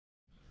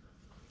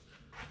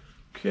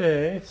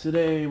Okay,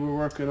 today we're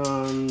working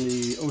on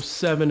the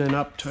 07 and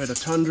up Toyota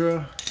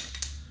Tundra.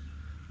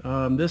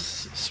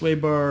 This sway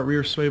bar,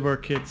 rear sway bar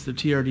kit's the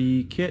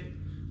TRD kit,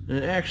 and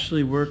it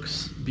actually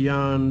works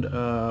beyond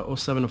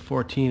 07 to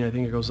 14. I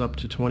think it goes up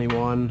to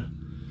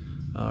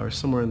 21 or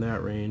somewhere in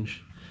that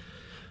range.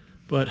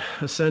 But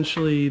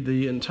essentially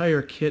the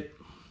entire kit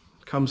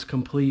comes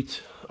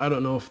complete. I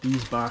don't know if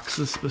these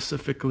boxes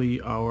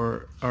specifically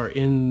are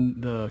in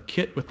the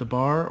kit with the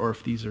bar or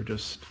if these are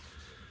just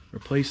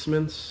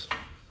replacements.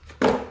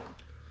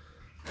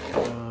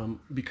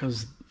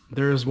 Because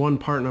there is one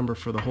part number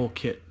for the whole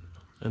kit,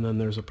 and then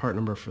there's a part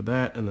number for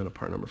that, and then a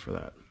part number for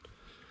that.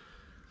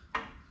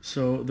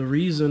 So the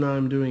reason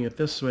I'm doing it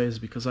this way is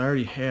because I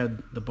already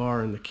had the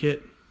bar in the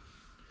kit,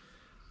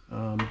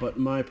 but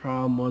my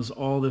problem was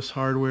all this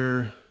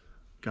hardware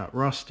got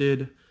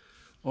rusted,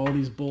 all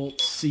these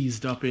bolts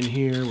seized up in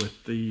here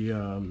with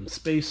the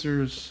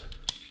spacers,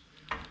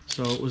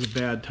 so it was a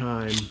bad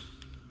time.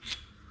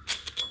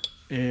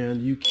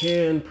 And you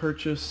can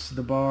purchase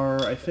the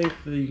bar. I think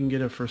that you can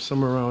get it for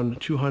somewhere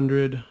around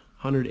 200,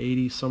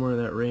 180, somewhere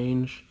in that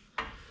range,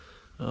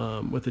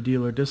 with a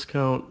dealer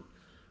discount.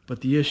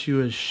 But the issue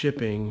is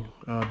shipping.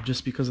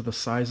 Just because of the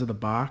size of the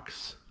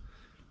box,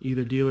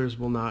 either dealers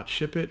will not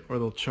ship it or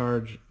they'll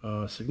charge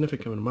a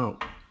significant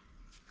amount.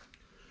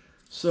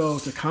 So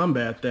to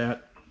combat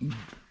that,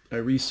 I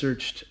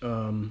researched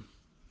the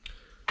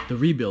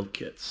rebuild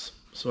kits.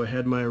 So I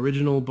had my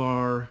original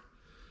bar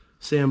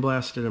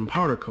sandblasted and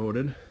powder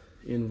coated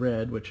in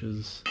red, which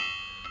is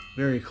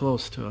very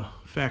close to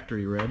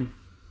factory red.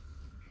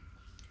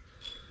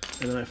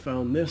 And then I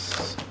found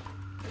this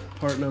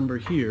part number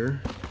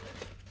here,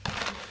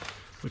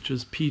 which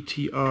is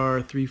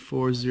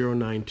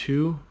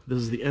PTR11-34092. This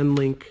is the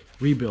end-link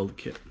rebuild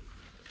kit.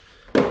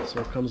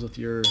 So it comes with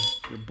your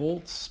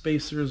bolts,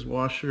 spacers,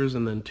 washers,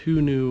 and then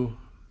 2 new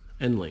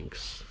end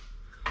links.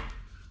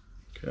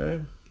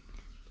 Okay.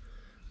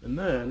 And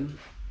then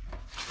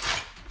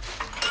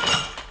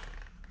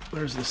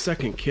there's the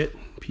second kit,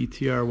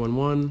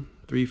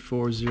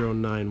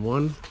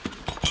 PTR11-34091.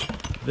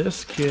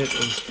 This kit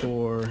is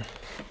for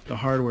the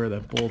hardware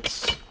that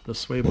bolts the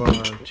sway bar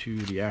to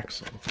the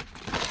axle.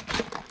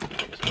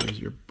 So there's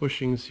your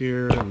bushings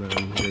here, and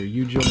then your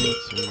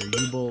U-joints and your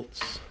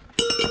U-bolts.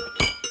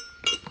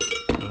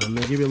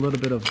 They give you a little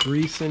bit of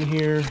grease in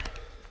here,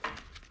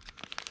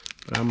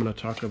 but I'm going to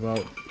talk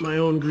about my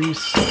own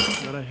grease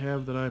that I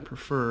have that I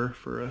prefer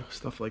for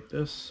stuff like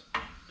this.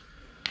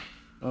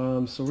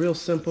 So real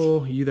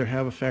simple, you either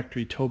have a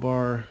factory tow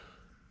bar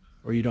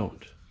or you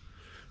don't.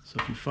 So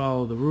if you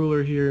follow the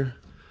ruler here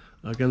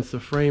against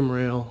the frame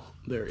rail,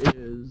 there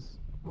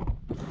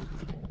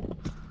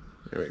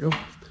we go.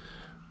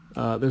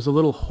 There's a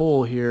little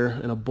hole here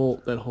and a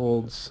bolt that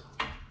holds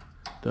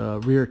the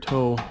rear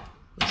toe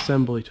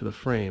assembly to the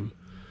frame.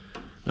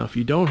 Now if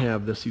you don't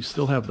have this, you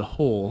still have the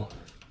hole,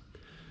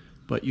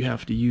 but you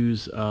have to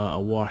use a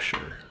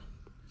washer.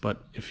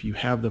 But if you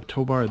have the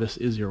tow bar, this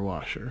is your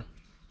washer.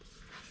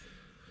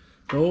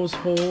 Those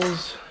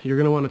holes, you're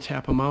going to want to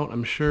tap them out,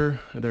 I'm sure.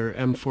 They're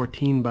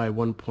M14 by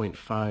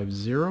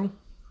 1.50.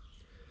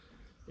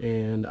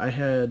 And I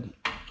had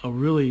a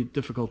really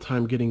difficult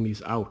time getting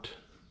these out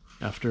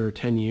after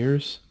 10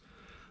 years.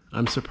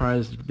 I'm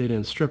surprised they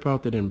didn't strip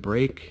out, they didn't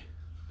break,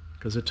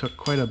 because it took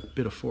quite a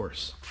bit of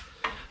force.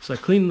 So I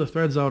cleaned the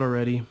threads out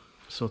already,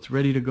 so it's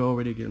ready to go,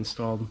 ready to get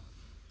installed.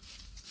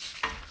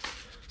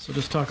 So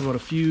just talk about a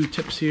few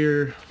tips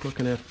here,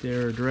 looking at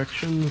their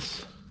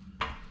directions.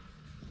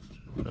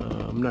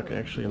 I'm not going to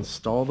actually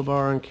install the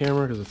bar on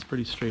camera because it's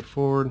pretty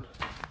straightforward.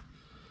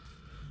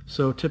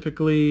 So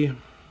typically,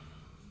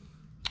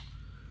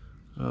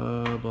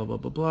 blah blah blah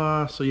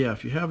blah. So yeah,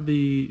 if you have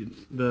the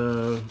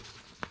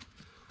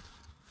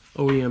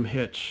OEM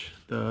hitch,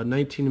 the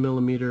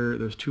 19mm,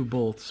 there's 2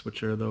 bolts,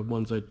 which are the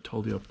ones I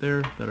told you up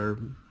there that are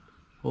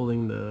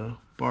holding the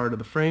bar to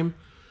the frame.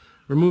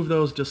 Remove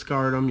those,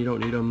 discard them, you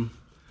don't need them.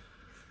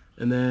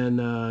 And then,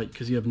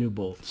 because you have new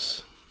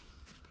bolts.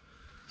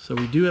 So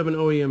we do have an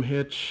OEM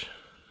hitch.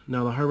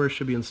 Now the hardware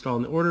should be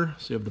installed in order.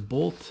 So you have the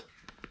bolt,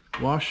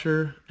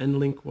 washer, end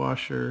link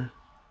washer,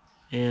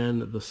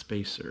 and the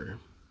spacer.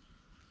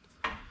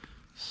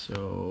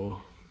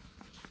 So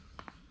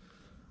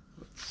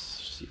let's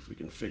see if we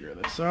can figure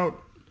this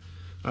out.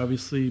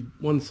 Obviously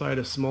one side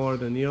is smaller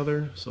than the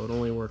other, so it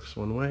only works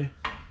one way.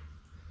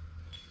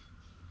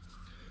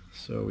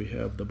 So we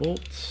have the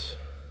bolts,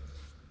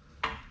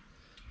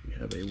 we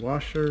have a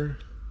washer,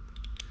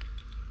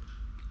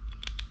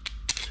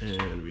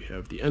 and we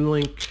have the end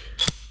link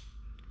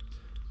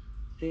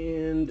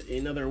and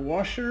another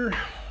washer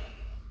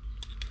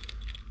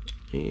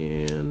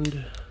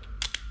and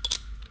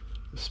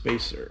the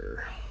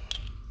spacer.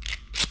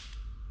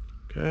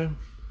 Okay,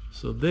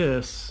 so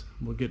this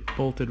will get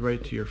bolted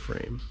right to your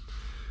frame.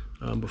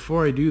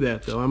 Before I do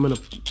that though, I'm going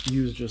to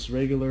use just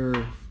regular,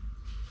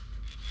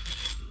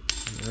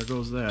 there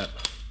goes that,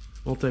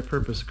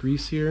 multi-purpose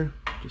grease here,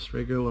 just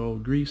regular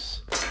old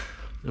grease.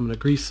 I'm going to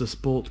grease this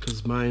bolt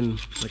because mine,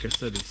 like I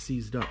said, is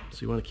seized up.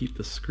 So you want to keep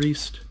this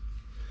greased.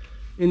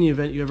 in the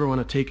event you ever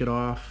want to take it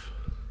off,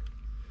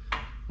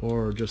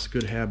 or just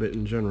good habit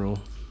in general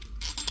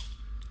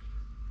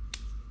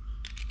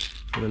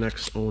for the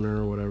next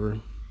owner or whatever.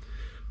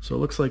 So it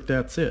looks like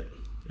that's it.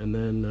 And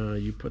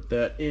then you put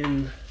that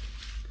in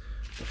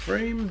the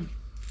frame.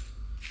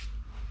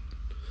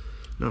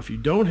 Now if you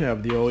don't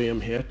have the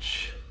OEM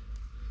hitch,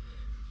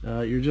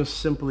 you're just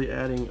simply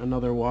adding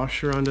another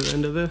washer onto the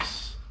end of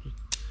this,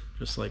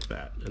 just like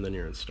that, and then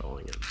you're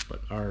installing it.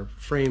 But our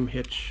frame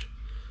hitch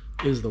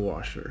is the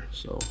washer,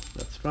 so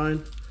that's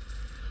fine.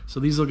 So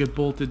these will get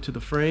bolted to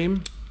the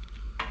frame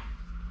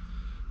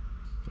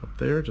up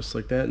there, just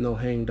like that, and they'll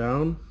hang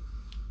down.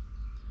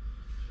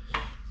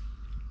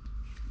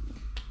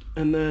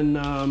 And then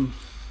the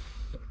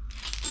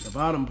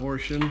bottom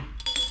portion,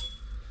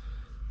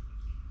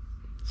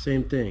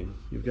 same thing.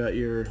 You've got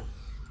your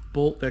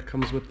bolt that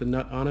comes with the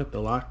nut on it,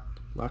 the lock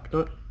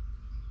nut.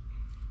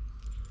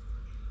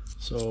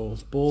 So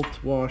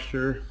bolt,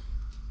 washer,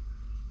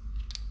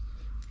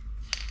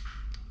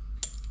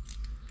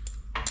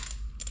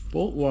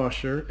 bolt,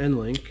 washer, end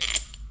link,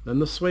 then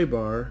the sway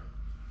bar,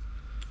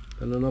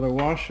 then another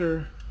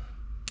washer,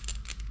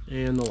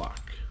 and the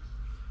lock.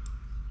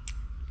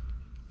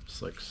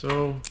 Just like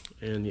so,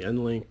 and the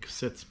end link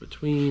sits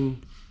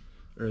between,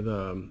 or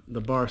the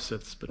bar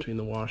sits between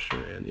the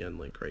washer and the end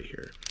link right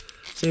here.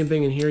 Same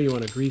thing in here, you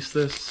want to grease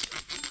this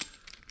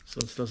so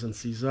this doesn't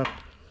seize up.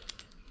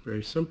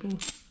 Very simple.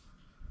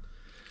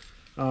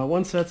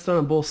 Once that's done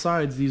on both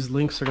sides, these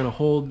links are going to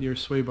hold your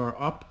sway bar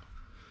up,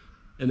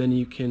 and then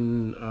you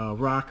can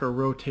rock or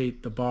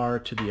rotate the bar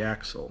to the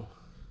axle.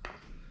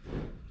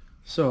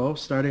 So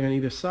starting on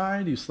either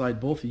side, you slide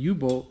both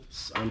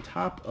U-bolts on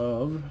top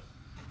of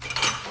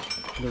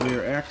the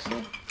rear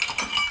axle.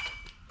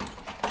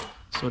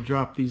 So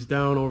drop these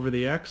down over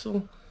the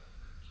axle,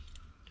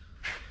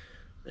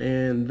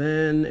 and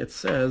then it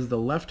says the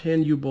left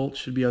hand U-bolt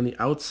should be on the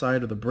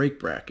outside of the brake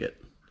bracket.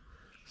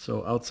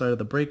 So outside of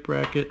the brake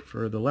bracket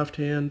for the left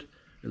hand,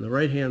 and the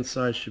right hand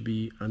side should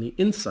be on the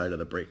inside of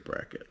the brake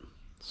bracket.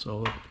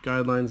 So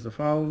guidelines to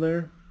follow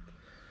there.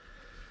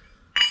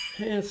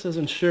 And it says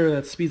ensure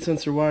that speed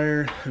sensor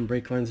wire and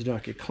brake lines do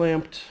not get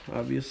clamped,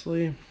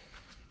 obviously.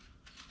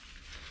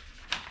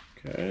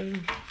 Okay.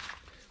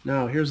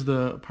 Now here's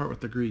the part with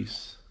the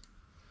grease.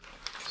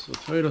 So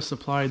Toyota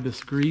supplied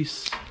this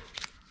grease.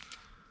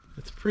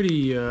 It's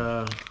pretty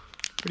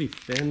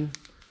thin.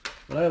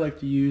 What I like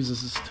to use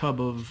is this tub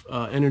of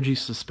energy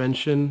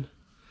suspension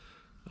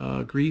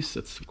grease.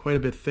 It's quite a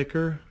bit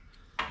thicker,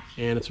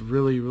 and it's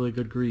really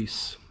good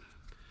grease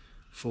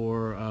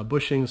for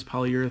bushings,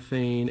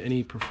 polyurethane,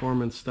 any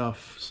performance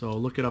stuff. So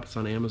look it up, it's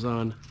on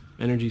Amazon.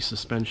 Energy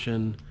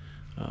suspension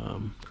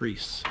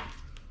grease.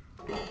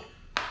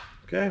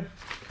 Okay,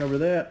 cover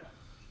that.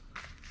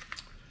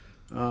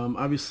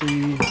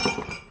 Obviously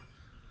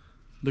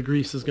the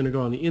grease is going to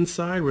go on the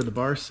inside where the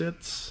bar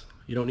sits.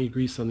 You don't need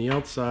grease on the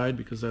outside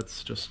because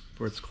that's just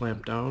where it's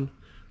clamped down.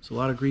 So a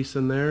lot of grease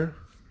in there.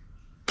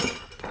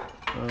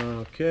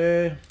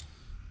 Okay,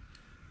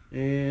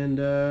 and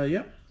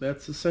yep,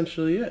 that's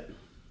essentially it.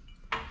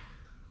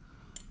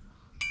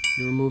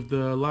 You remove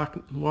the lock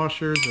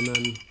washers and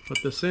then put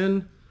this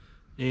in,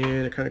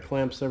 and it kind of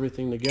clamps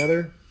everything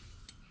together.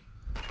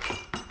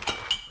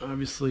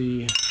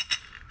 Obviously,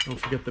 don't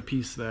forget the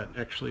piece that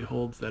actually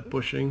holds that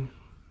bushing.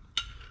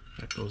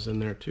 That goes in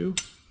there too.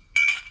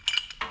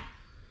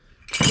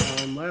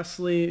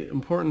 Lastly,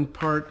 important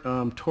part,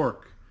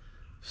 torque.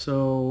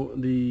 So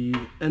the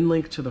end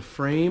link to the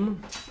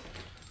frame,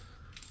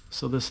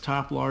 so this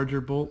top larger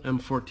bolt,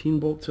 M14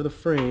 bolt to the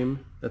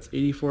frame, that's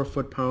 84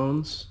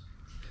 foot-pounds.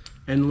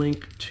 End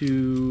link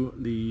to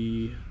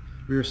the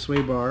rear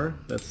sway bar,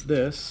 that's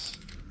this.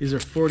 These are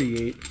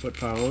 48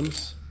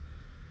 foot-pounds.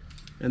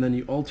 And then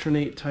you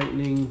alternate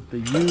tightening the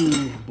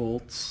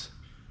U-bolts,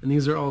 and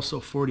these are also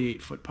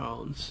 48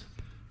 foot-pounds.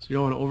 So you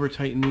don't want to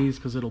over-tighten these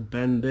because it'll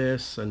bend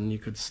this and you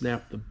could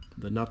snap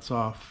the nuts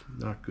off.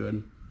 Not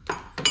good.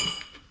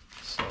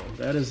 So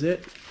that is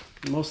it.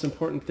 The most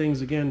important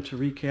things, again, to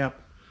recap: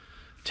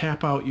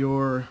 tap out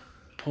your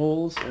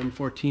holes,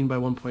 M14 by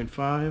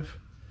 1.5,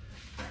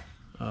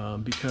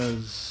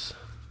 because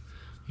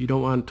you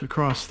don't want to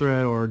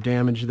cross-thread or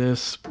damage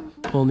this,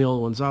 pulling the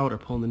old ones out or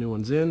pulling the new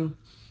ones in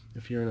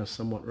if you're in a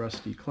somewhat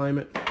rusty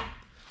climate.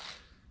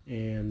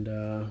 And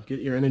get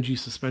your energy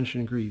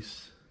suspension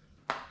grease.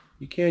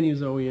 You can use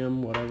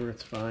OEM, whatever,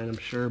 it's fine, I'm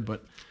sure,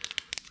 but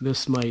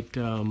this might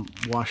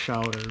wash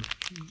out or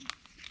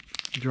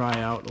dry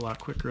out a lot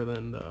quicker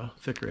than the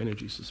thicker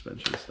energy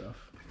suspension stuff.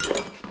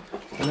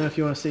 And then if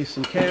you want to save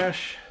some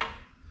cash,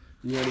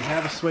 and you already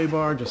have a sway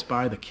bar, just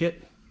buy the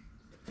kit,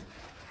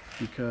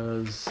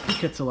 because the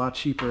kit's a lot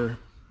cheaper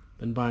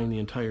than buying the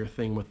entire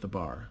thing with the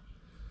bar,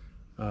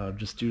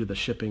 just due to the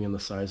shipping and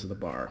the size of the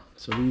bar.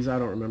 So these, I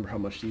don't remember how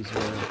much these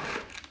were,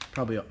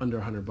 probably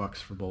under $100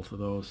 for both of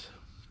those.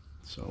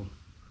 So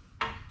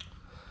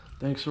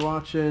thanks for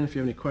watching. If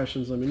you have any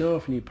questions, let me know.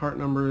 If you need part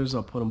numbers,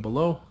 I'll put them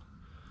below.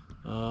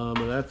 And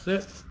that's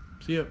it.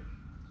 See ya.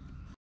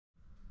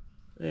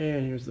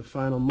 And here's the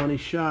final money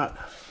shot.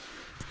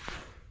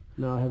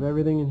 Now I have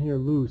everything in here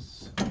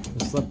loose.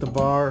 Just let the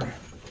bar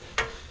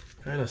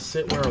kind of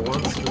sit where it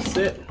wants to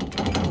sit,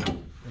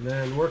 and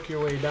then work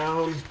your way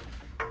down,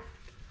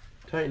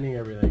 tightening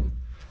everything.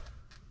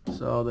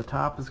 So the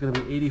top is going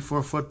to be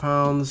 84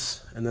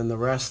 foot-pounds, and then the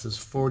rest is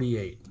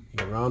 48. You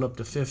can round up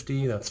to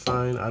 50, that's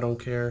fine, I don't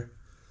care.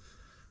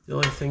 The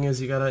only thing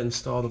is you got to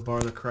install the bar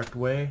the correct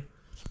way.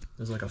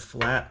 There's like a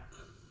flat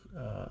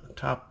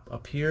top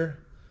up here.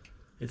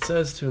 It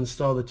says to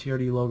install the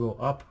TRD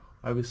logo up.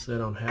 Obviously I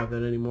don't have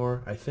that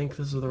anymore. I think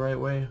this is the right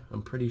way.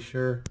 I'm pretty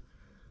sure.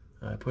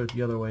 I put it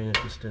the other way and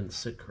it just didn't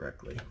sit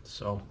correctly.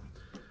 So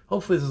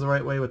hopefully this is the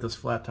right way with this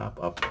flat top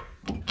up.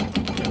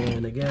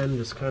 And again,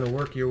 just kind of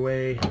work your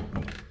way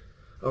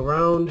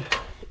around.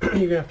 You're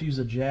going to have to use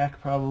a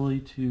jack probably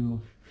to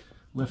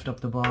lift up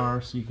the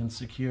bar so you can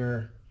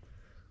secure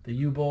the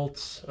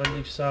U-bolts on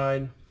each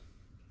side.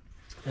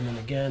 And then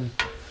again,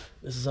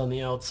 this is on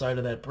the outside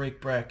of that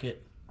brake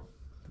bracket.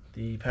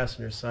 The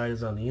passenger side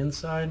is on the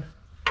inside.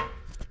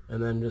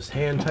 And then just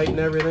hand tighten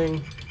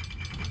everything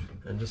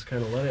and just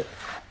kind of let it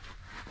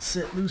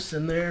sit loose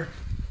in there.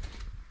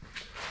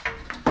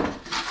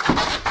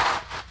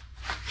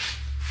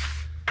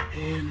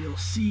 And you'll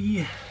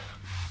see,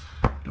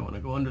 don't want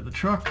to go under the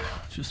truck,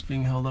 it's just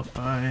being held up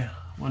by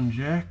one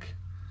jack.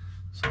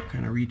 So I'll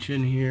kind of reach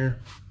in here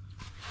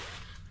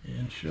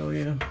and show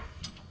you.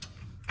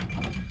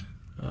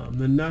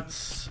 The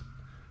nuts,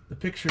 the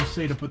pictures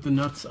say to put the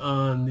nuts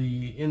on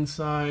the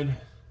inside,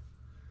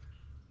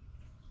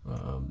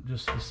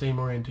 just the same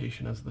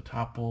orientation as the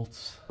top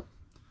bolts.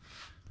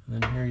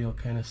 And then here you'll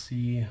kind of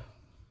see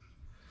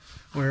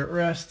where it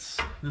rests.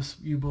 This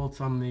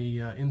U-bolt's on the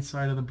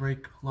inside of the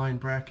brake line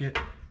bracket,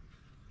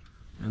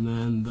 and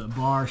then the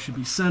bar should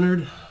be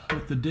centered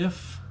with the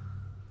diff,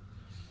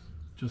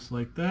 just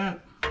like that.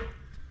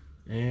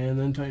 And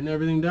then tighten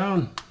everything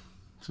down.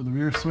 So the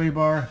rear sway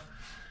bar,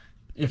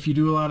 if you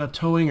do a lot of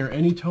towing or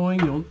any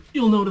towing,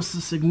 you'll notice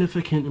a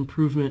significant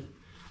improvement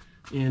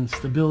in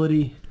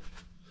stability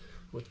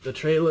with the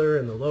trailer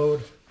and the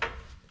load.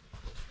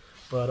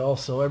 But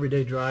also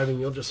everyday driving,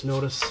 you'll just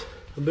notice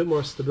a bit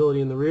more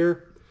stability in the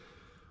rear.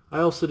 I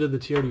also did the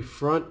TRD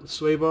front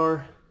sway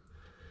bar,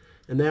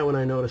 and that one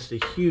I noticed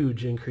a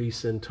huge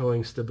increase in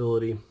towing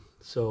stability.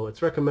 So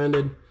it's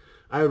recommended.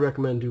 I would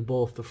recommend do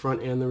both the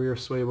front and the rear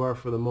sway bar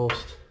for the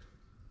most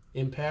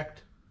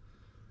impact,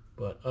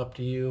 but up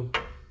to you.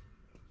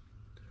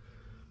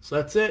 So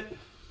that's it.